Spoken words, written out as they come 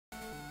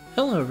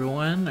Hello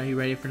everyone, are you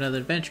ready for another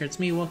adventure? It's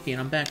me, Wookie, and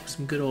I'm back with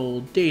some good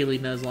old daily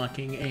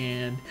Nuzlocking,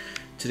 and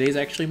today's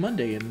actually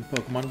Monday in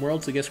Pokemon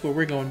World, so guess where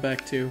we're going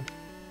back to?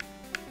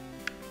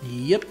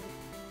 Yep,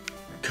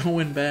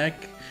 going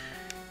back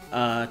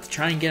to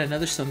try and get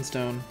another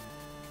Sunstone.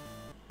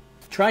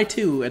 Try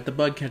 2 at the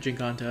bug catching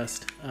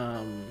contest.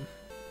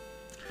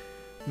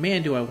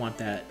 Man, do I want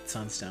that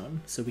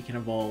Sunstone, so we can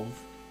evolve.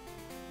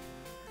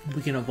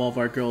 We can evolve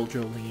our girl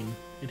Jolene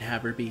and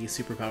have her be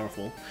super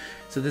powerful.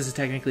 So this is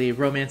technically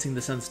Romancing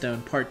the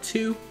Sunstone Part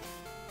 2.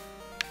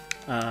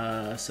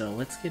 So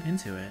let's get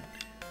into it.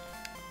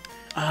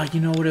 You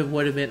know what it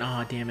would have been?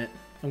 Damn it.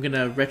 I'm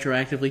gonna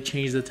retroactively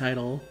change the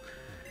title.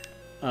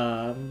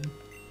 Oh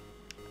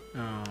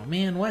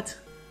man, what?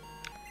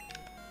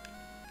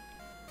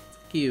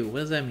 Fuck you, what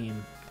does that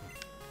mean?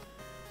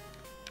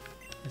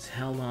 It's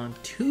held on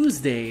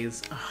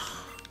Tuesdays.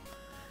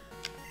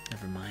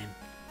 Never mind.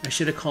 I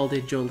should have called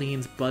it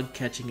Jolene's Bug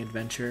Catching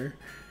Adventure,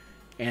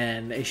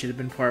 and it should have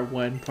been Part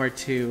 1, Part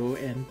 2,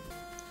 and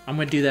I'm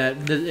gonna do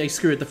that.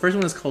 Screw it. The first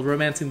one is called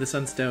Romancing the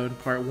Sunstone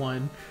Part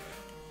 1,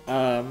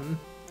 and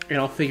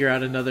I'll figure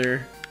out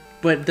another.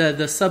 But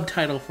the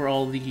subtitle for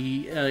all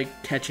the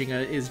catching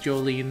is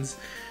Jolene's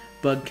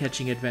Bug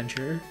Catching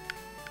Adventure,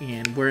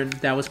 and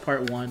that was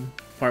Part 1.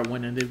 Part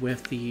 1 ended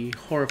with the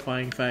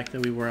horrifying fact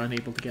that we were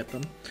unable to get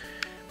them.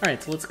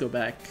 Alright, so let's go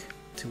back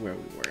to where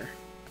we were.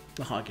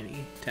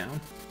 Mahogany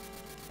Town.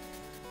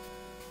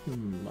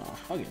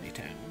 Mahogany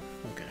Town.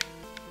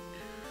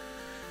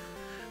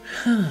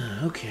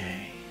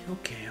 Okay.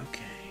 Okay.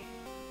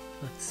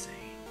 Let's see.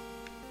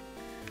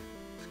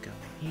 Let's go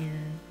in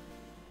here.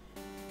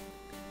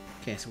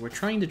 Okay, so we're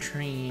trying to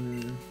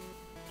train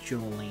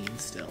Jolene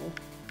still.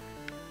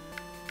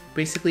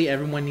 Basically,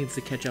 everyone needs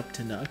to catch up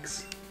to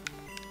Nux,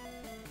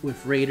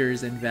 with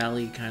Raiders and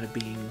Valley kind of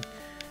being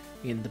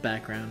in the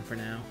background for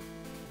now.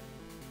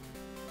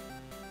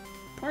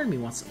 Part of me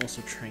wants to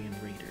also train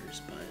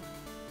Raiders, but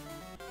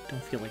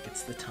don't feel like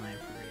it's the time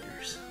for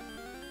Raiders.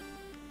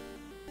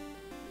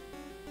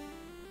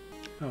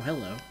 Oh,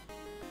 hello.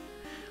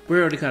 We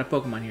already caught a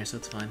Pokemon here, so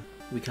it's fine.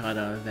 We caught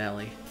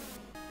Valley.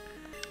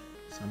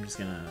 So I'm just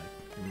gonna...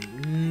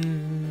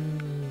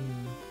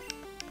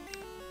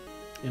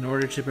 In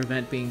order to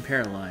prevent being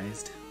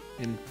paralyzed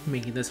and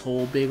making this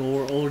whole big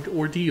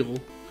ordeal,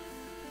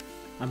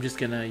 I'm just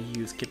gonna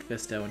use Kit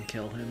Fisto and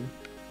kill him.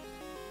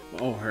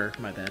 Oh, her.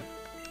 My bad.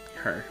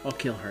 Her. I'll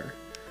kill her.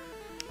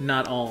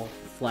 Not all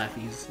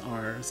Flappies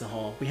are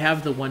Zahal. We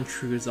have the one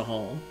true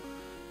Zahal,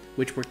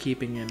 which we're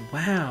keeping in.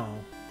 Wow!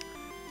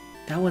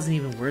 That wasn't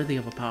even worthy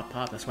of a pop.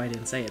 That's why I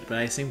didn't say it, but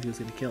I assumed he was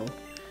gonna kill.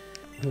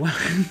 Wow.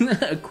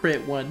 A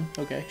crit one.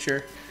 Okay,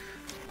 sure.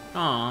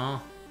 Aww.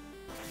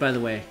 By the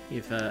way,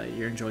 if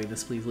you're enjoying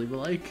this, please leave a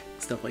like.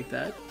 Stuff like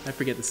that. I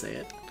forget to say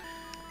it.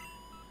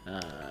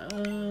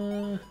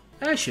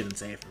 I shouldn't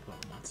say it for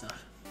Pokemon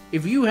stuff.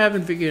 If you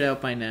haven't figured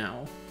out by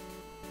now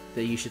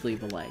that you should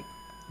leave a like,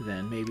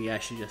 then maybe I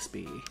should just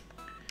be...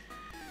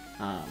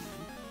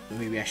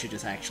 maybe I should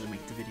just actually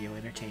make the video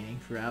entertaining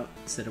throughout,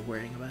 instead of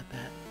worrying about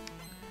that.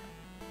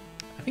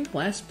 I think the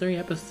last three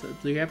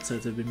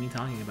episodes have been me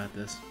talking about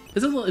this.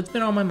 It's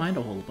been on my mind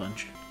a whole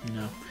bunch, you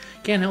know.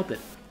 Can't help it.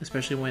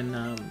 Especially when,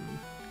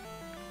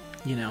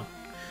 you know,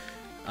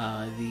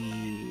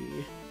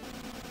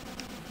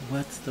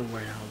 what's the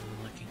word I was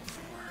looking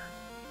for?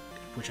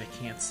 Which I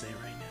can't say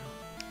right now.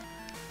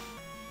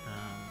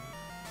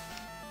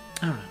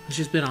 I don't know. It's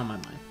just been on my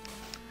mind.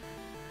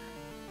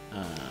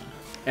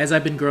 As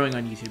I've been growing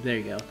on YouTube. There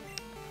you go.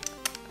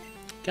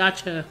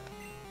 Gotcha.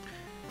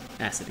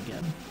 Acid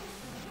again.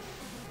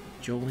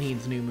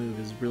 Jolene's new move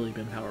has really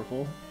been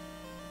powerful.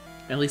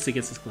 At least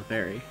against this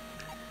Clefairy.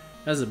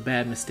 That was a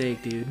bad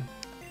mistake, dude.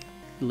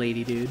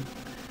 Lady dude.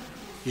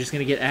 You're just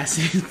gonna get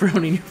acid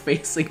thrown in your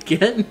face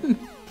again?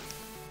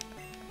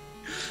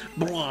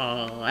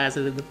 Blah!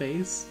 Acid in the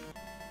face.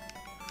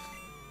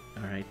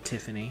 Alright,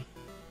 Tiffany.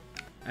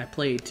 I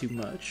played too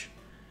much.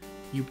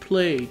 You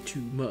play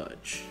too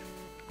much.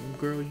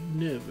 Girl, you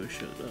never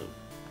shut up.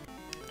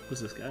 Who's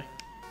this guy?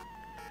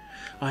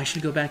 Oh, I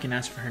should go back and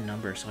ask for her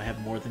number so I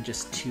have more than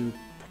just 2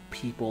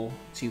 people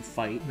to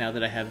fight now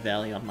that I have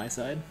Valley on my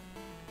side.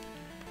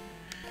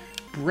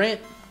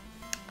 Brent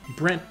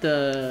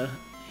the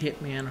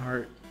Hitman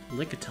Heart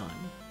Lickitung.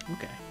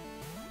 Okay.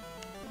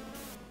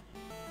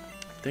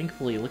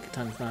 Thankfully,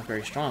 Lickitung's not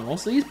very strong.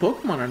 Also, these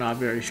Pokemon are not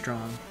very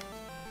strong.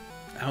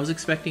 I was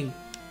expecting...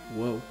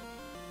 Whoa.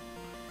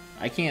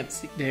 I can't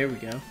see... There we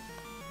go.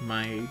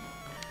 My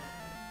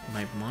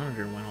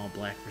monitor went all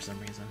black for some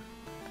reason.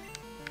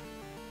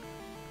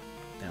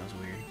 That was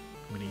weird.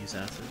 I'm gonna use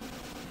Acid.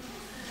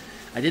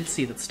 I did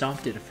see that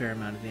Stomp did a fair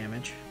amount of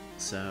damage,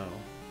 so...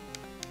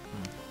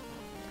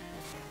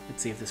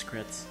 Let's see if this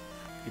crits.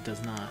 It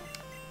does not.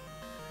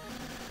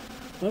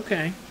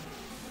 Okay.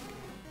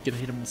 Gonna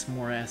hit him with some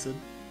more acid.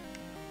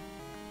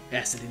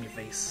 Acid in your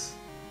face.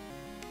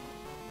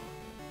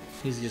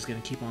 He's just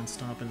gonna keep on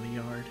stomping the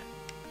yard.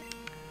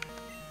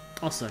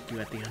 I'll suck you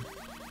at the end.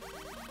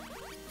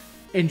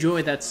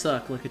 Enjoy that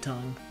suck,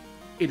 Lickitung.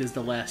 It is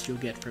the last you'll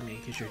get from me,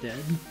 because you're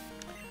dead.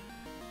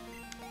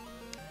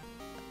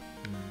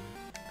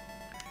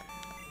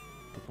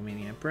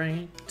 Pokemania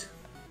pranked.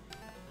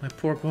 My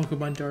poor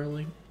Pokemon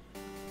darling.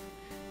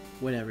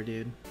 Whatever,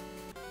 dude.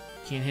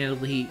 Can't handle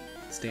the heat.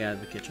 Stay out of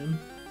the kitchen.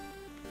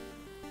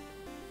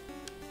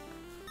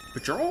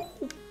 Patrol!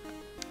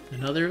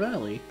 Another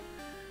valley.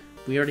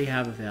 We already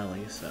have a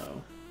valley,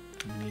 so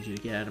I'm gonna need you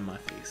to get out of my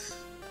face.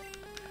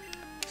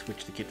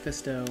 Switch to Kid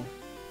Fisto.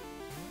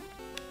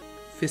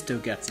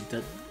 Fisto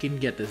can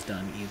get this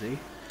done easy.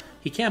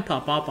 He can't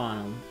pop up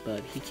on him,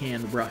 but he can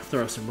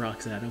throw some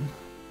rocks at him.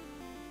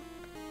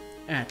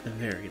 At the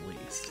very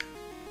least.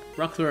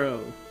 Rock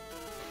throw.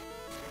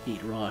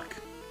 Eat rock.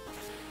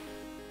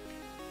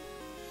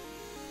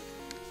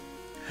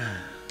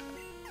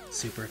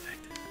 Super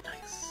effective.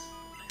 Nice.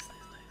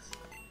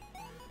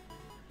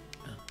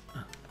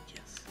 Nice.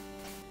 Yes.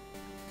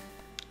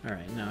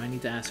 Alright, now I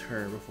need to ask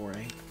her before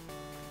I...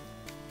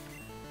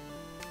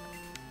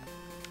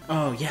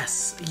 Oh,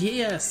 yes!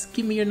 Yes!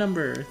 Give me your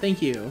number!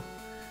 Thank you!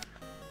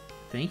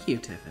 Thank you,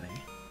 Tiffany.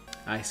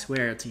 I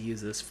swear to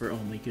use this for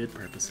only good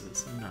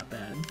purposes. I'm not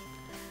bad.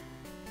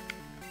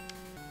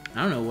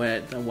 I don't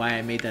know why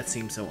I made that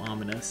seem so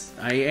ominous.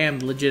 I am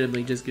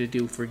legitimately just gonna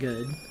do for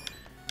good.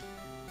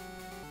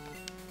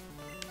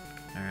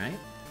 Alright.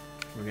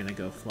 We're gonna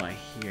go fly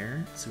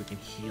here so we can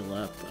heal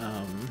up,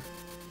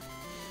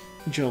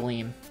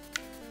 Jolene.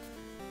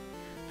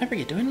 I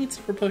forget, do I need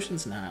super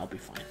potions? Nah, I'll be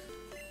fine.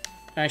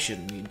 I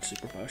shouldn't need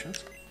super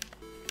potions.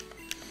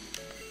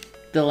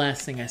 The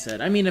last thing I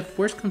said. I mean, if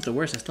worst comes to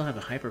worst, I still have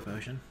a hyper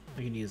potion.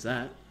 I can use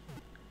that.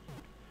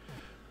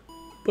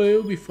 But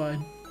it'll be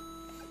fine.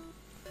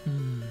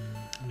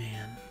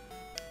 Man.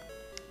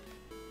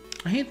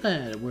 I hate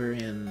that we're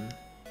in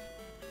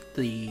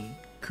the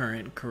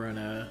current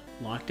corona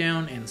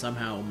lockdown and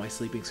somehow my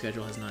sleeping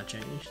schedule has not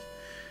changed.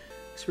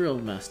 It's real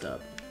messed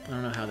up. I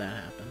don't know how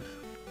that happened.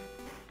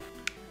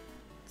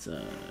 It's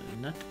a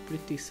not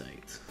pretty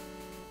sight.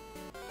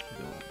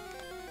 Go up.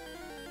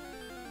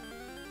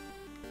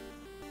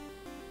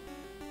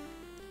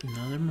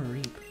 Another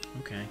Mareep.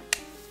 Okay.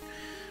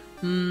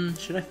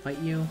 Should I fight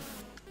you?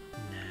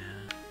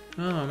 Nah.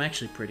 Oh, I'm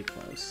actually pretty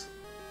close.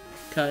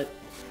 Cut.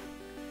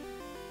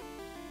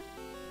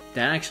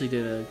 That actually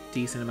did a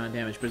decent amount of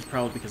damage, but it's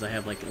probably because I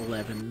have like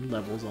 11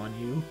 levels on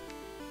you.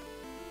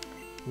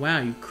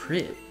 Wow, you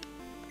crit.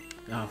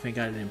 Oh, thank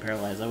God I didn't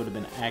paralyze. I would have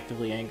been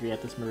actively angry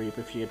at this Mareep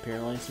if she had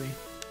paralyzed me.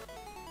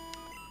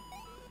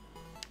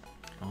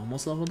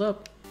 Almost leveled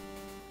up.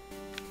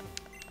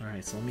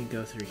 Alright, so let me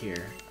go through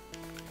here.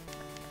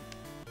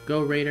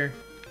 Go, Raider.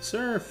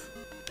 Surf!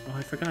 Oh,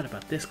 I forgot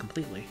about this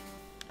completely.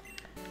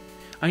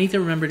 I need to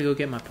remember to go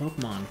get my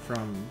Pokemon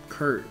from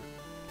Kurt.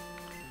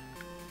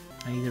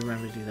 I need to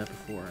remember to do that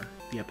before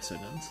the episode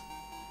ends.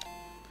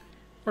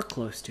 Or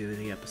close to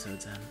the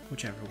episode's end.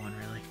 Whichever one,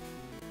 really.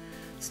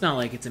 It's not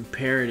like it's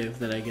imperative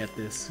that I get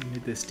this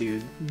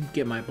dude.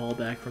 Get my ball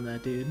back from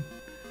that dude.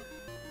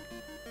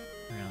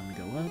 Alright, let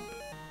me go up.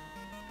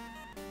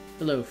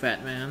 Hello,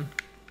 fat man.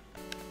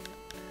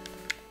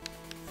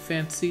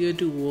 Fancy a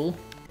duel?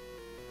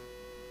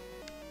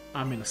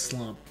 I'm in a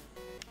slump.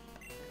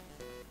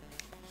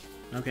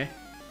 Okay.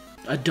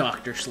 A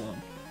doctor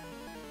slump.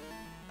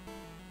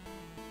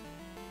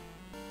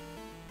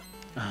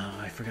 Oh,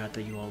 I forgot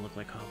that you all look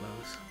like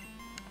hobos.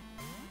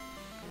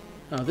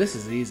 Oh, this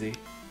is easy.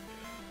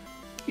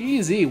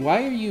 Easy?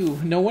 Why are you...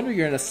 No wonder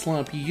you're in a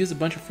slump. You use a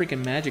bunch of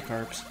freaking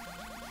Magikarps.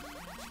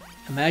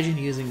 Imagine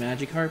using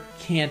Magikarp.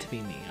 Can't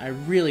be me. I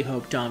really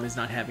hope Dom is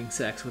not having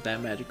sex with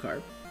that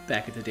Magikarp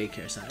back at the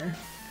daycare center.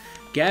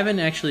 Gavin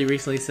actually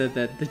recently said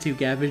that the two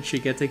Gavins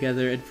should get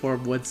together and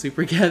form one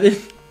Super Gavin.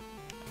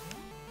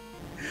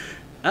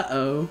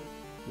 Uh-oh.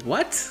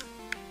 What?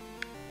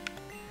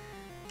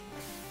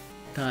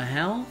 The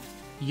hell?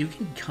 You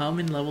can come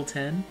in level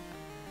 10?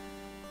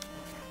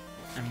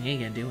 I mean, you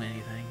ain't gonna do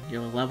anything.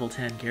 You're a level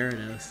 10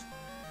 Gyarados.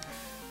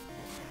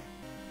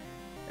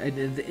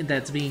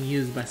 That's being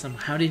used by some...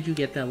 How did you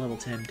get that level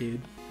 10,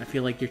 dude? I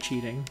feel like you're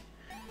cheating.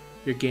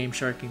 You're game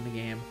sharking the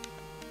game.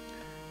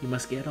 You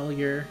must get all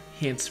your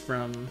hints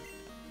from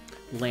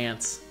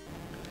Lance.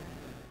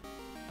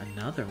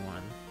 Another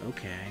one?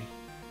 Okay.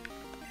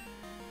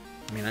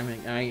 I mean,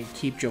 I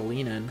keep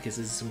Jolene in because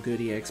this is some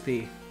good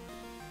EXP.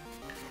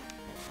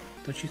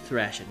 Don't you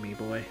thrash at me,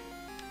 boy.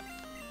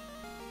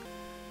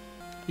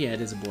 Yeah,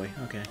 it is a boy.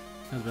 Okay.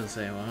 I was about to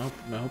say, well,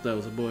 I hope that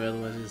was a boy,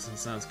 otherwise it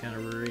sounds kind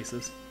of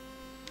racist.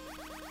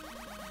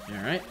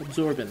 Alright,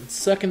 absorbing.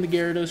 Sucking the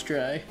Gyarados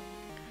dry.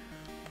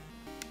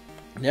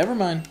 Never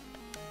mind.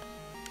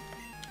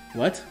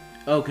 What?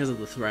 Oh, because of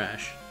the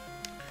thrash.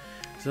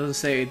 So to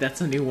say,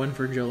 that's a new one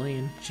for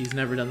Jolene. She's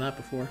never done that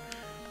before.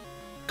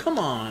 Come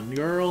on,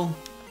 girl.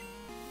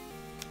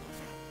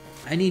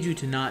 I need you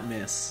to not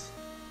miss.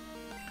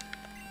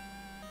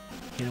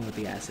 Hit him with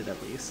the acid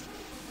at least.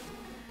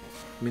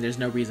 I mean, there's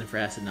no reason for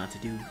acid not to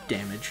do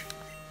damage.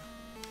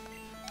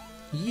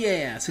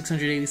 Yeah,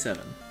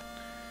 687.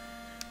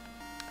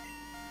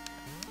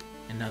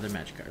 Another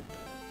Magikarp.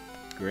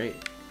 Great.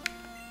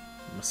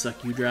 I'm gonna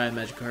suck you dry,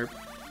 Magikarp.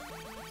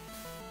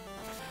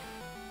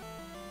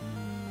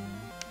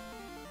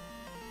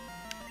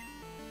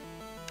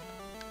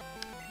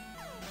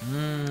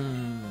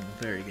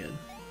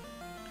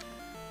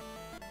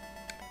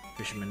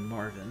 Fisherman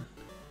Marvin.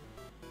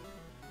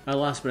 I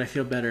lost, but I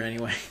feel better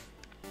anyway.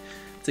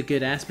 It's a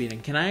good ass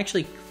beating. Can I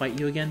actually fight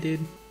you again,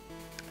 dude?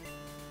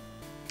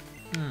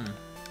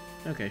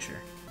 Okay, sure.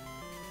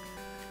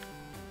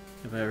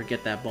 If I ever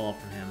get that ball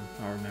from him,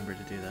 I'll remember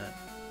to do that.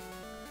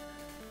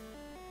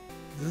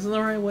 Is this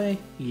the right way?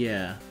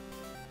 Yeah.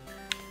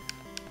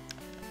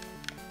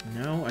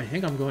 No, I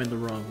think I'm going the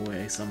wrong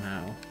way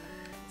somehow.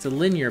 It's a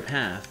linear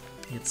path,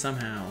 yet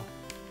somehow...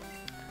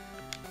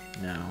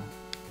 No.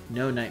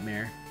 No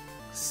nightmare.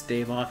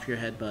 Stave off your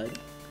head, bud.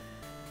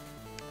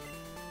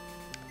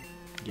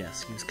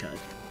 Yes, use cut.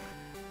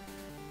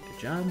 Good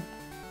job.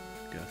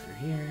 Go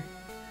through here.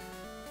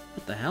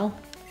 What the hell?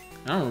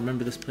 I don't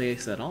remember this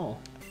place at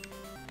all.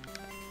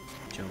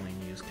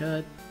 Jolene use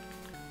cut.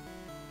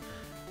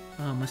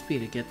 Oh, it must be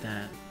to get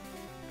that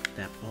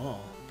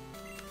ball.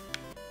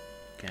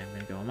 Okay, I'm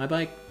gonna go on my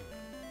bike.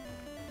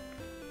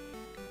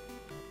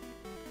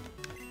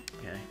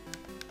 Okay.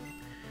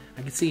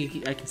 I can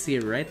see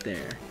it right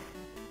there.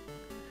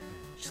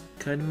 Just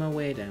cutting my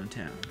way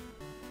downtown.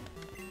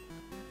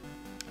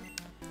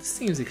 This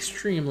seems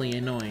extremely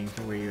annoying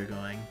for where you're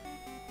going.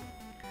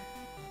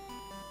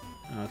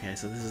 Okay,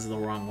 so this is the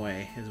wrong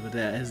way. Is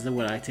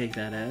what I take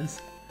that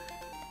as.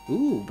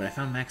 Ooh, but I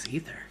found max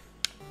ether.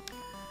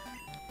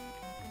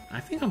 I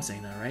think I'm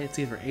saying that right. It's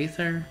either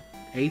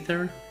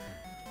Aether.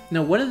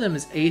 No, one of them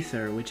is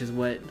Aether, which is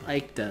what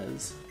Ike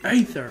does.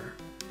 Aether!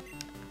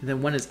 And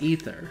then one is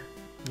Ether,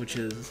 which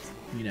is,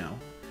 you know,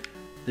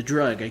 the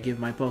drug I give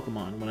my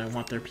Pokemon when I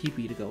want their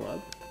PP to go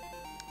up.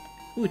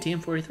 Ooh,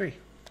 TM43.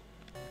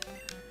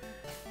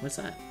 What's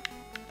that?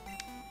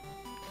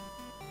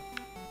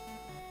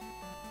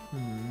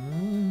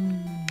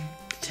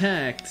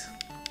 Detect!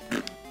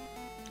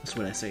 That's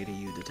what I say to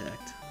you,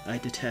 Detect. I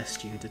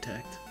detest you,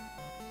 Detect.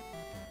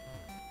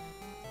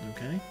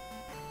 Okay.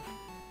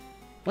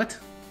 What?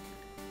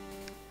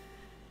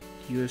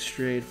 You have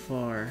strayed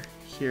far.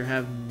 Here,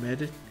 have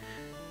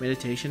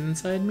meditation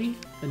inside me?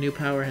 A new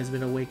power has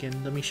been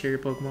awakened. Let me share your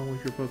Pokemon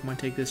with your Pokemon.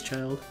 Take this,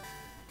 child.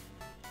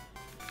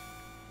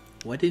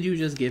 What did you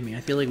just give me?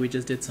 I feel like we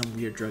just did some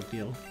weird drug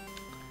deal.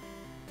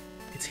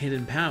 It's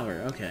hidden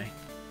power. Okay.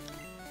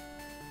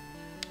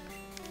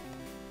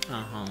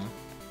 Uh-huh.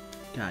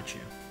 Got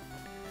you.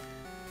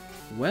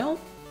 Well,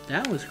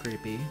 that was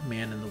creepy.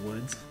 Man in the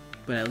woods.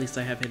 But at least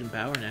I have hidden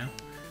power now.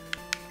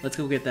 Let's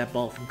go get that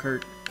ball from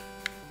Kurt.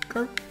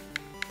 Kurt.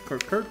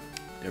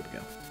 There we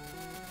go.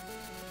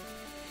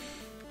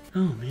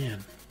 Oh,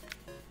 man.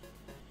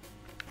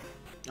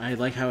 I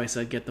like how I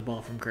said get the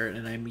ball from Kurt,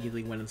 and I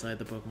immediately went inside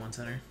the Pokemon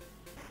Center.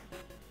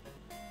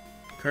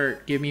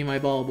 Kurt, give me my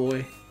ball,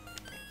 boy.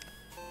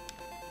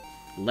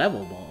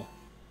 Level ball?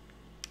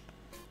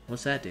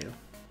 What's that do?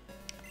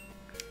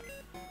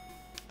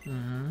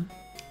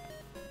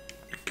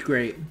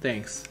 Great,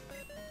 thanks.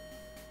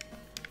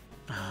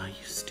 Ah,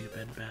 you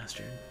stupid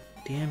bastard.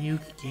 Damn you,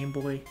 Game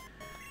Boy,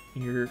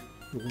 and your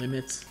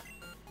limits.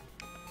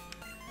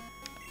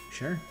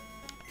 Sure.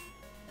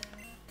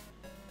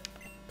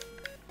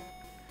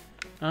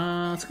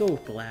 Let's go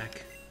with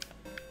black.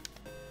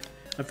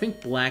 I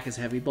think black is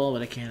heavy ball,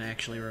 but I can't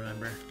actually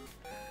remember.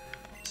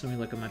 So let me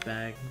look at my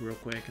bag real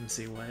quick and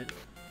see what.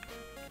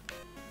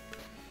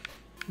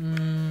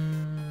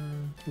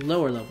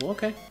 Lower level,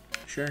 okay.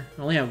 Sure.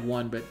 I only have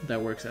one, but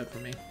that works out for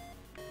me.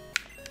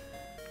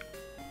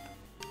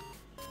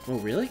 Oh,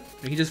 really?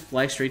 I can just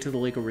fly straight to the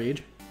Lake of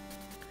Rage?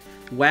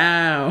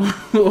 Wow!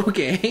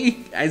 Okay,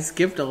 I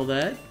skipped all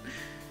that.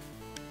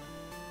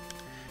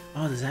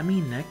 Oh, does that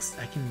mean next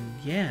I can...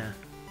 yeah.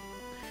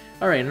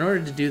 Alright, in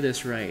order to do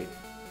this right,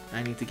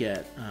 I need to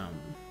get, oh,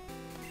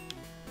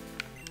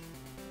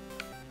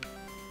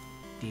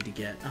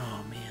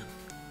 man.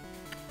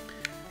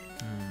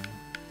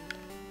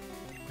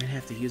 We're gonna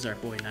have to use our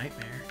boy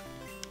Nightmare.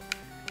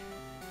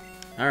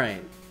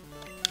 Alright.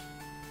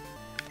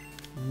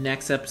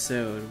 Next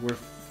episode, we're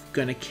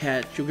gonna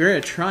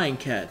try and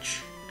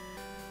catch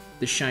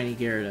the shiny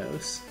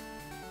Gyarados.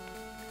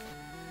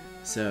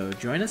 So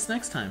join us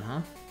next time,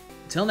 huh?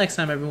 Until next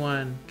time,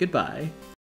 everyone, goodbye.